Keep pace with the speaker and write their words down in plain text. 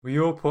We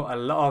all put a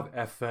lot of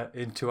effort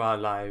into our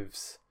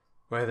lives,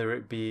 whether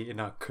it be in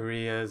our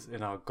careers,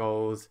 in our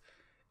goals,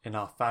 in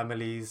our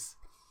families.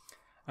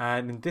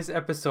 And in this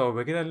episode,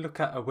 we're going to look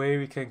at a way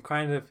we can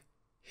kind of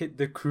hit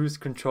the cruise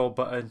control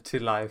button to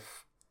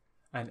life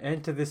and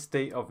enter this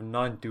state of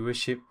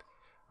non-doership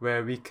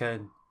where we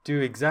can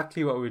do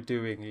exactly what we're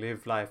doing,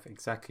 live life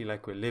exactly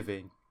like we're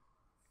living,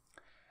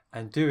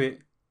 and do it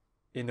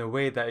in a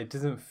way that it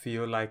doesn't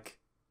feel like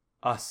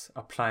us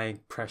applying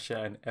pressure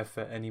and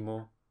effort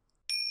anymore.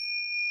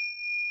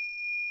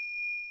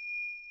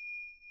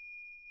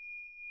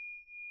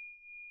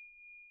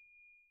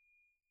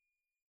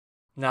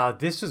 Now,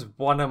 this was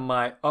one of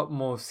my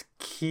utmost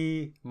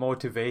key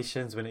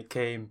motivations when it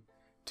came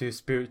to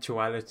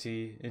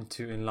spirituality,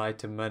 into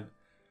enlightenment.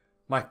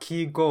 My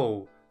key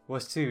goal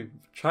was to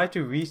try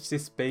to reach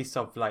this space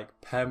of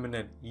like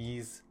permanent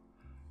ease.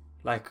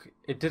 Like,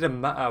 it didn't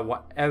matter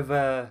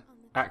whatever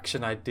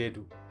action I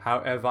did,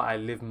 however I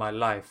lived my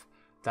life,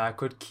 that I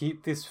could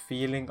keep this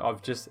feeling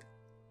of just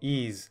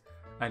ease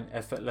and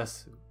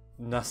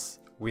effortlessness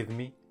with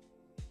me.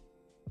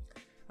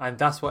 And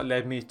that's what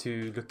led me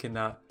to looking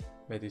at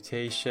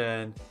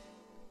meditation,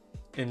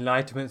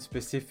 enlightenment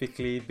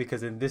specifically,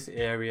 because in this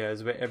area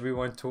is where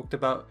everyone talked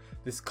about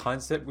this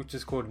concept which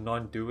is called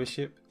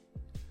non-doership.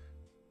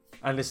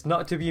 And it's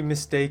not to be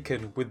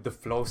mistaken with the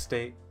flow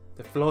state.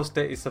 The flow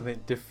state is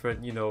something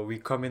different. You know, we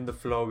come in the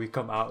flow, we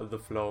come out of the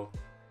flow.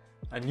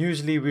 And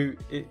usually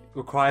it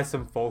requires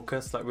some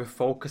focus, like we're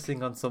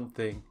focusing on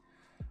something.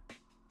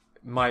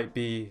 Might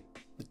be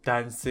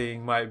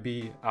dancing, might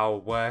be our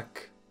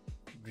work,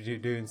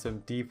 doing some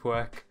deep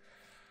work.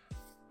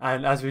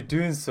 And as we're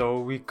doing so,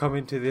 we come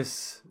into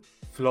this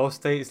flow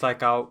state. It's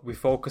like we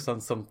focus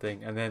on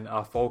something and then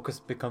our focus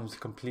becomes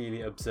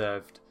completely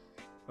observed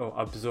or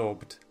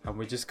absorbed and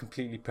we're just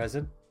completely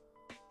present.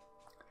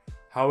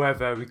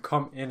 However, we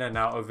come in and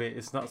out of it.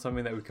 It's not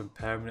something that we can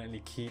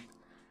permanently keep.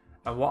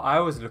 And what I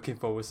was looking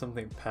for was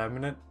something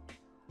permanent.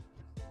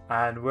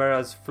 And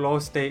whereas flow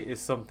state is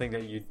something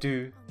that you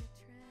do,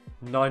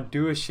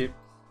 non-doership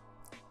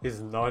is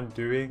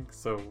non-doing,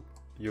 so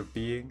you're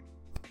being.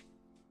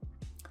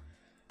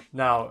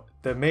 Now,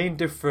 the main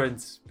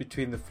difference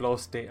between the flow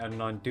state and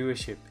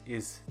non-doership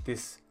is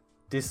this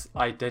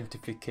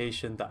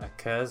disidentification that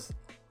occurs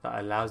that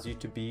allows you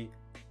to be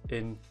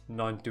in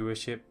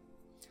non-doership.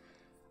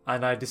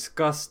 And I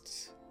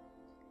discussed,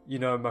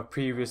 in my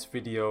previous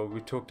video, we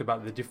talked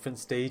about the different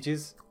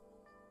stages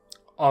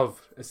of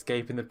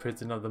escaping the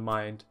prison of the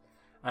mind.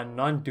 And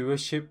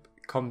non-doership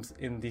comes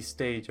in the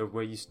stage of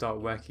where you start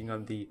working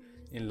on the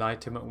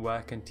enlightenment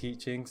work and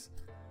teachings.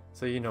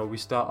 So, we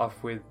start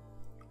off with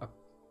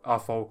our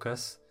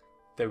focus,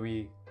 then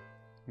we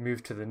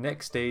move to the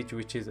next stage,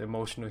 which is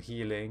emotional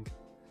healing,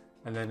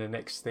 and then the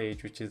next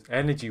stage, which is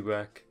energy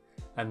work.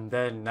 And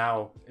then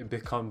now it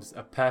becomes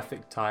a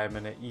perfect time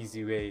and an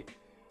easy way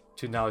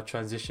to now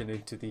transition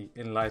into the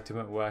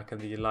enlightenment work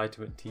and the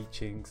enlightenment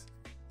teachings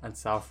and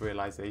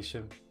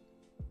self-realization.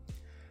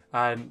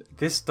 And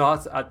this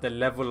starts at the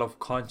level of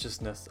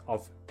consciousness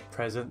of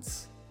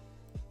presence.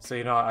 So,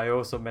 I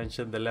also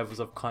mentioned the levels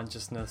of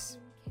consciousness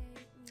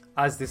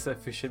as this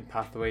efficient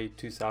pathway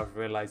to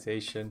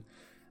self-realization.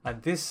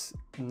 And this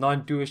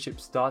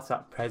non-doership starts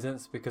at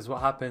presence, because what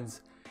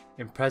happens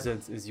in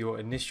presence is your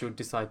initial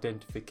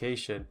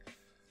disidentification,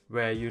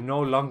 where you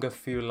no longer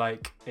feel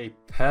like a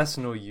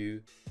personal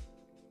you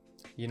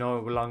no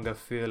longer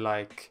feel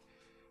like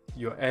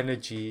your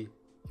energy,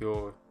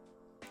 your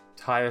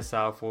higher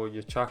self or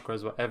your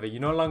chakras, whatever, you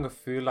no longer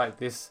feel like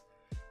this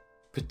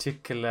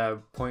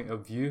particular point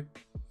of view.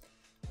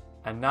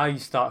 And now you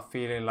start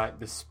feeling like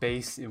the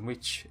space in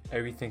which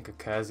everything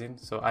occurs in.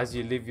 So as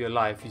you live your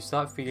life, you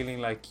start feeling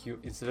like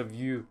instead of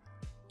you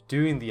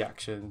doing the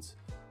actions,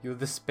 you're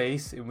the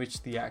space in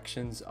which the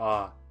actions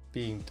are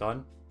being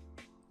done.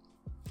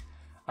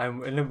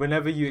 And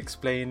whenever you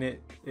explain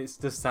it, it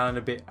does sound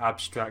a bit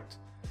abstract.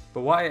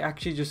 But what it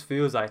actually just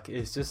feels like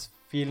is just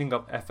feeling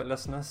of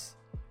effortlessness.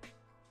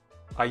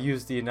 I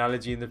used the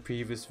analogy in the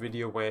previous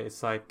video where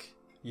it's like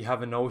you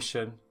have an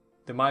ocean.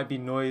 There might be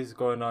noise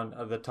going on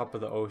at the top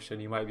of the ocean.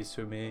 You might be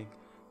swimming.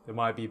 There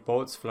might be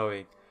boats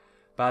flowing.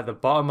 But at the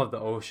bottom of the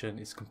ocean,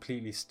 it's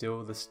completely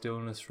still. The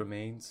stillness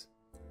remains.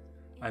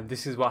 And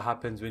this is what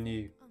happens when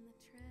you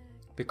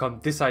become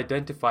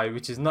disidentified,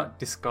 which is not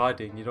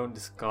discarding. You don't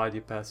discard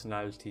your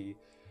personality.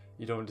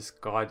 You don't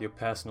discard your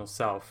personal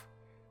self.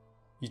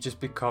 You're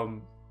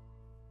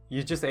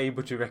just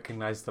able to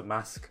recognize the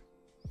mask.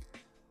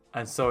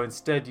 And so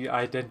instead you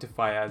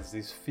identify as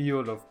this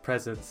field of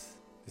presence,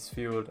 this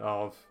field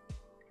of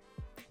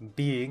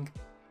being,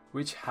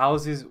 which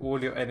houses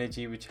all your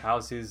energy, which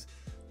houses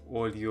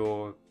all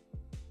your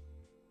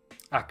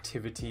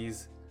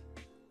activities.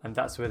 And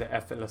that's where the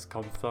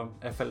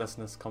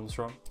effortlessness comes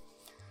from.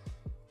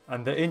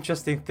 And the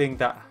interesting thing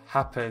that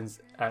happens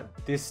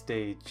at this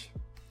stage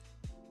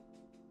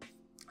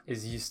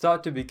is you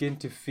start to begin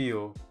to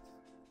feel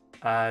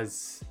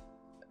as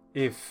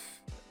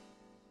if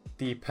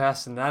the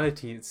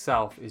personality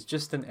itself is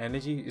just an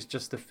energy, it's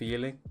just a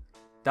feeling.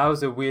 that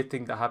was a weird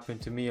thing that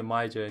happened to me in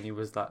my journey,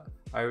 was that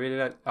I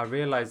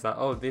realized that,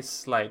 oh,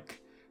 this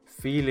like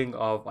feeling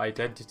of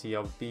identity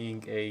of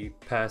being a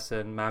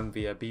person,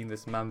 Manvir, being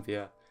this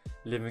Manvir,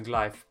 living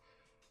life,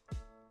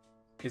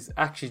 is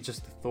actually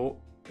just a thought.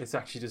 It's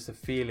actually just a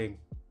feeling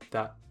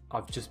that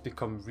I've just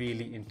become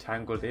really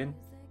entangled in.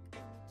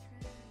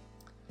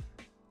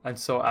 And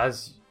so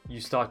as you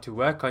start to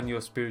work on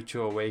your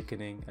spiritual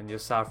awakening and your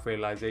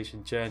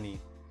self-realization journey,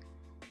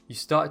 you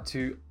start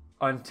to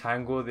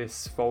untangle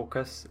this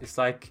focus. It's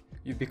like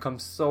you become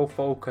so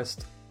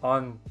focused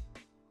on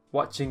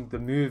watching the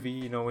movie,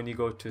 you know, when you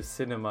go to a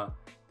cinema,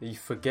 that you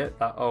forget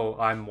that, oh,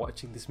 I'm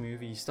watching this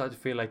movie. You start to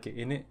feel like you're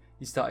in it.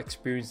 You start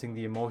experiencing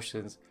the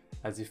emotions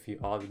as if you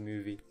are the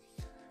movie.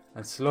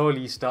 And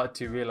slowly you start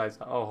to realize,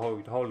 oh,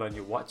 hold on,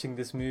 you're watching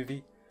this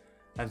movie.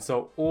 And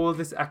so all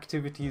this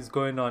activity is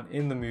going on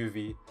in the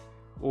movie.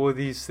 All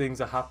these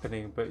things are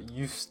happening, but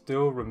you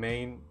still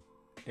remain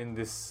in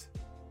this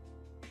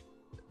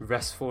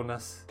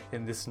restfulness,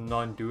 in this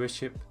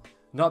non-doership.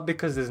 Not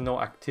because there's no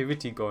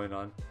activity going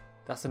on.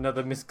 That's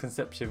another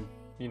misconception,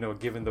 you know,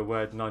 given the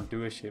word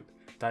non-doership,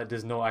 that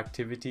there's no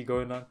activity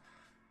going on.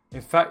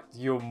 In fact,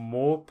 you're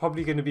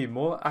probably going to be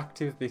more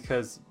active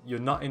because you're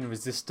not in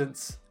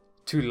resistance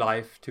to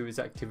life, to its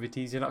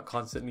activities. You're not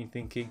constantly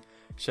thinking,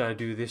 shall I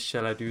do this,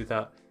 shall I do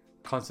that?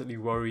 Constantly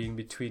worrying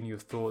between your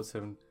thoughts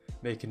and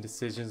making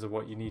decisions of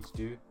what you need to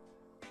do.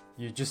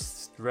 You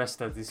just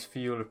rest at this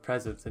field of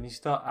presence and you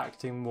start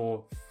acting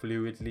more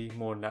fluidly,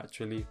 more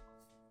naturally.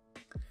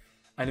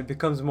 And it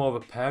becomes more of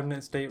a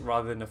permanent state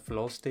rather than a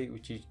flow state,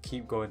 which you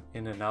keep going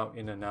in and out,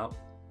 in and out.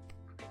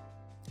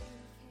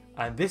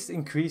 And this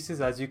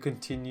increases as you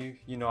continue.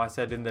 You know, I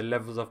said in the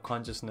levels of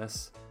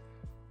consciousness,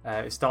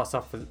 it starts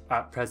off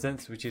at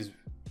presence, which is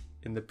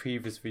in the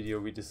previous video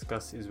we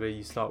discussed, is where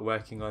you start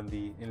working on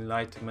the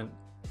enlightenment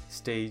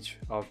stage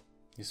of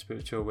your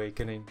spiritual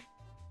awakening.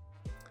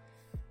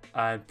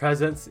 And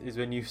presence is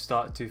when you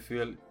start to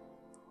feel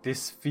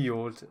this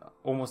field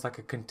almost like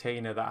a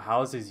container that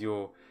houses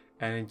your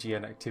energy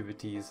and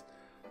activities.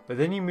 But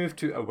then you move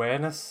to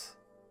awareness,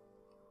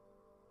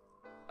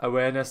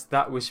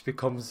 that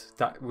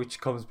which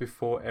comes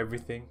before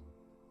everything.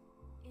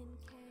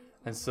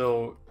 And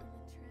so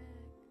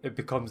it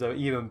becomes an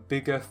even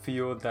bigger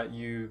field that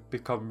you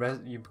become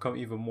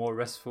even more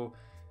restful.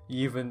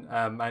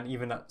 And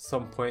even at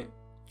some point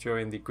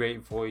during the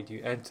great void,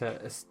 you enter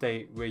a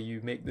state where you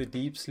make the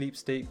deep sleep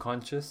state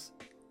conscious.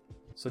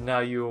 So now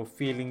you're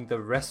feeling the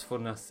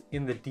restfulness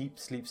in the deep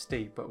sleep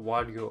state, but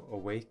while you're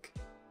awake.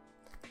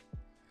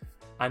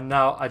 And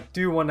now I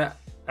do want to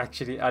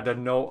actually add a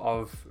note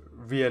of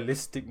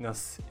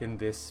realisticness in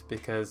this,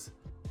 because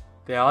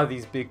there are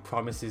these big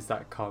promises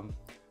that come,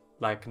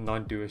 like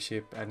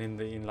non-doership, and in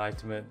the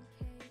enlightenment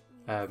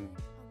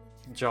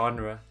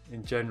genre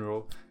in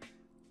general,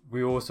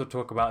 we also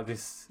talk about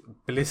this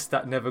bliss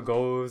that never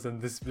goes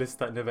and this bliss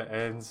that never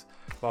ends.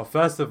 Well,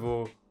 first of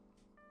all,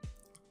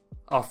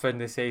 often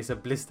they say it's a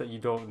bliss that you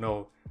don't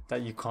know,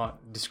 that you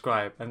can't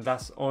describe, and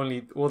that's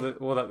only all that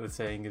they're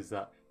saying is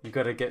that you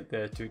gotta get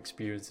there to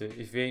experience it.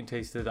 If you ain't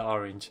tasted the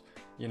orange,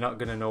 you're not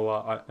gonna know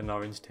what an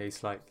orange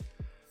tastes like.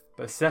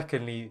 But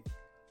secondly,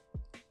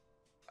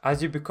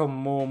 as you become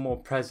more and more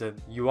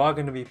present, you are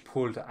going to be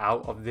pulled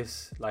out of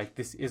this. Like,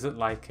 this isn't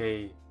like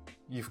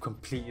you've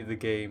completed the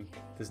game,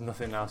 there's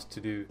nothing else to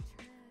do.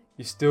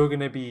 You're still going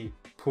to be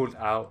pulled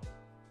out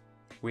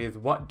with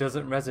what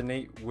doesn't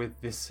resonate with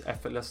this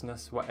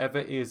effortlessness, whatever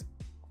is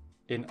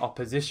in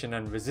opposition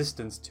and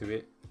resistance to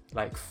it,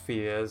 like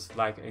fears,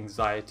 like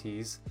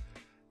anxieties.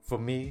 For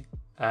me,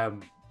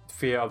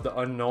 fear of the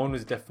unknown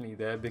is definitely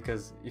there,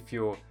 because if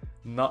you're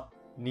not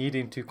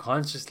needing to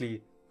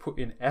consciously put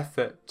in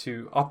effort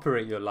to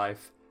operate your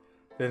life,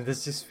 then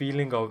there's this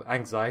feeling of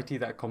anxiety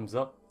that comes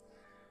up.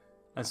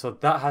 And so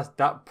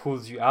that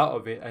pulls you out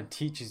of it and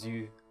teaches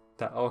you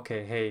that,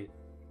 okay, hey,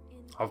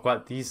 I've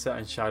got these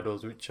certain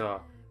shadows which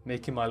are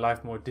making my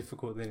life more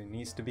difficult than it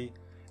needs to be.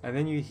 And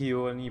then you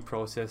heal and you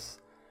process,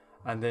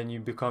 and then you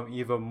become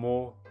even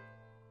more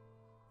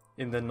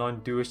in the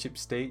non-doership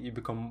state. You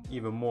become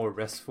even more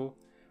restful,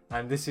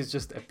 and this is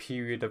just a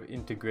period of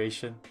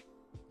integration,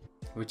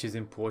 which is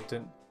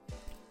important.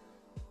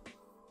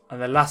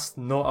 And the last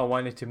note I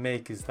wanted to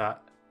make is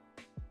that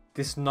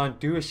this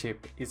non-doership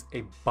is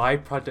a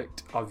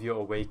byproduct of your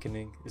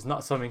awakening. It's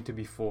not something to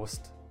be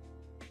forced.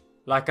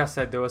 Like I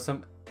said, there was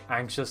some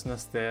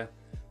anxiousness there.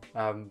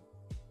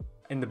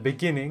 In the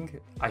beginning,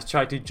 I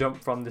tried to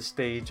jump from the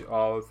stage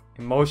of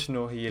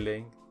emotional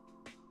healing,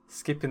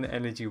 skipping the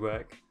energy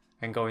work,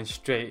 and going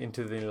straight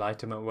into the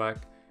enlightenment work.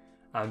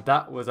 And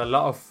that was a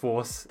lot of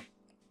force.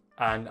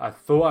 And I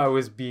thought I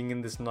was being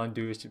in this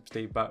non-doership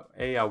state, but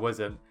A, I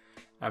wasn't.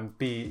 And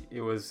B,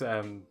 it was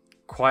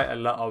quite a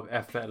lot of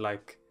effort,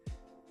 like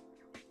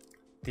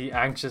the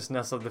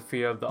anxiousness of the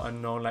fear of the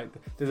unknown. Like,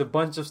 there's a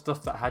bunch of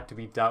stuff that had to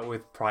be dealt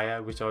with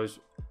prior, which I was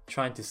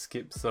trying to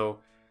skip. So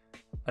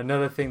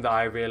another thing that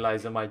I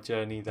realized in my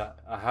journey that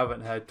I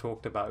haven't heard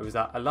talked about was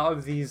that a lot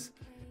of these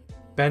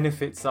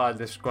benefits are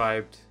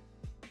described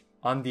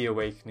on the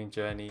awakening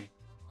journey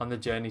on the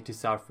journey to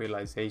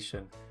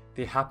self-realization,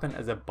 they happen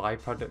as a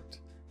byproduct.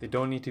 They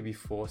don't need to be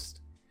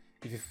forced.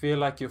 If you feel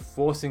like you're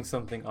forcing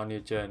something on your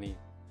journey,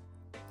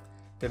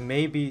 then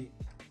maybe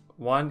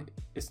one,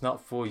 it's not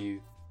for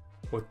you,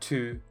 or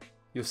two,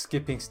 you're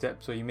skipping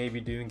steps, or you may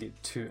be doing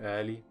it too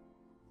early.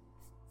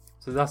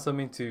 So that's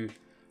something to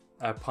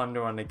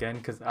ponder on again,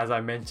 because as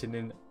I mentioned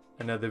in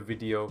another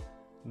video,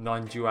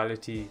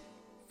 non-duality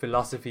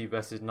philosophy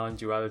versus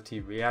non-duality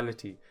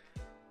reality,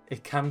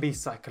 it can be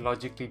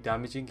psychologically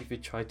damaging if you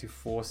try to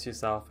force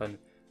yourself and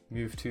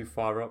move too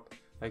far up.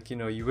 Like, you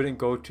know, you wouldn't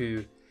go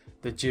to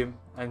the gym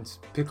and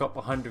pick up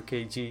 100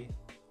 kg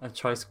and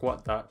try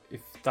squat that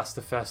if that's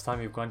the first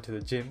time you've gone to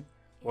the gym,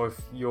 or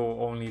if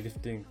you're only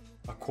lifting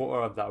a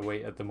quarter of that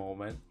weight at the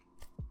moment.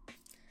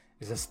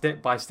 It's a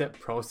step-by-step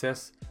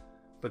process,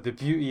 but the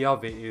beauty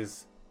of it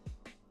is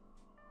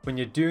when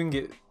you're doing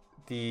it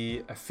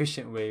the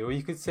efficient way, or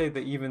you could say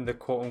that even the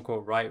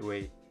quote-unquote right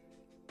way,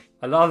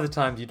 a lot of the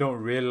times you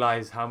don't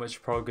realize how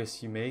much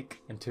progress you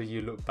make until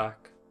you look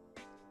back.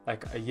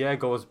 Like a year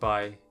goes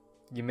by,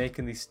 you're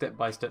making these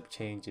step-by-step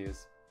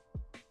changes,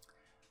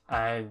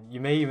 and you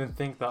may even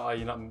think that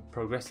you're not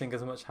progressing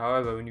as much.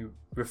 However, when you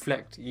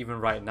reflect even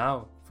right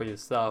now for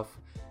yourself,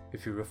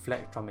 if you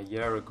reflect from a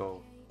year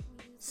ago,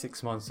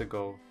 6 months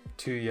ago,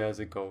 2 years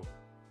ago,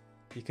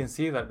 you can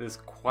see that there's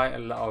quite a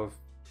lot of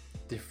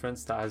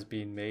difference that has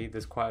been made.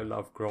 There's quite a lot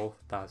of growth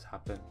that has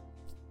happened.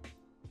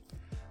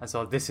 And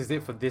so this is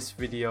it for this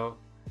video.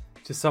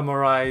 To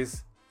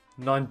summarize,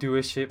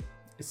 non-doership,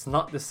 it's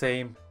not the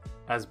same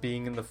as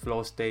being in the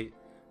flow state.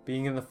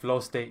 Being in the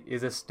flow state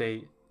is a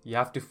state. You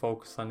have to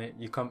focus on it.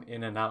 You come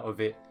in and out of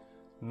it.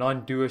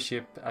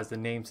 Non-doership, as the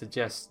name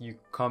suggests, you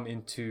come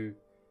into,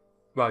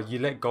 well, you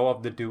let go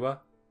of the doer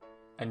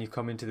and you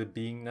come into the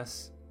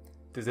beingness.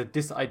 There's a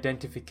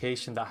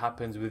disidentification that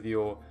happens with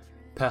your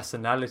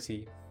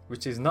personality,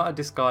 which is not a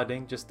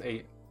discarding, just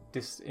a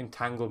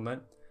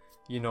disentanglement.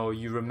 You know,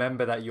 you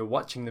remember that you're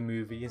watching the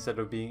movie instead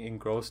of being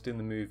engrossed in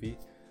the movie.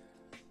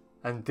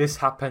 And this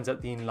happens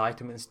at the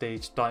enlightenment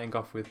stage, starting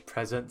off with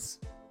presence,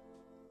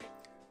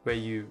 where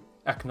you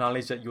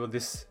acknowledge that you're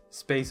this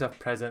space of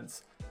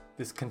presence,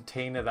 this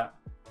container that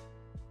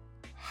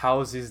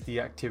houses the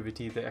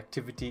activity. The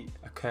activity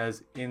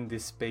occurs in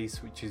this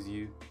space, which is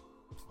you.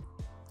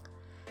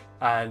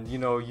 And you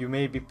know, you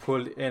may be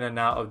pulled in and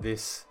out of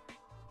this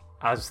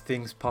as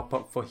things pop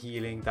up for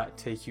healing that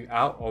take you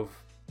out of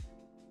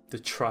the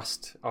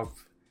trust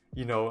of,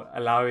 you know,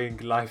 allowing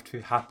life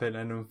to happen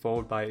and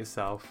unfold by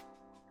itself.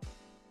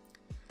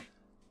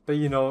 But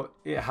you know,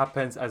 it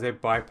happens as a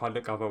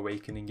byproduct of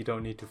awakening. You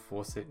don't need to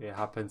force it. It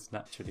happens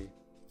naturally.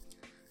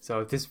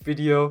 So if this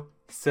video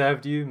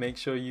served you, make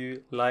sure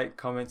you like,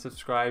 comment,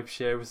 subscribe,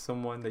 share with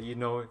someone that you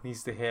know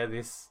needs to hear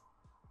this.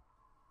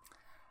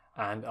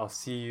 And I'll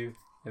see you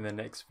in the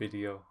next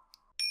video.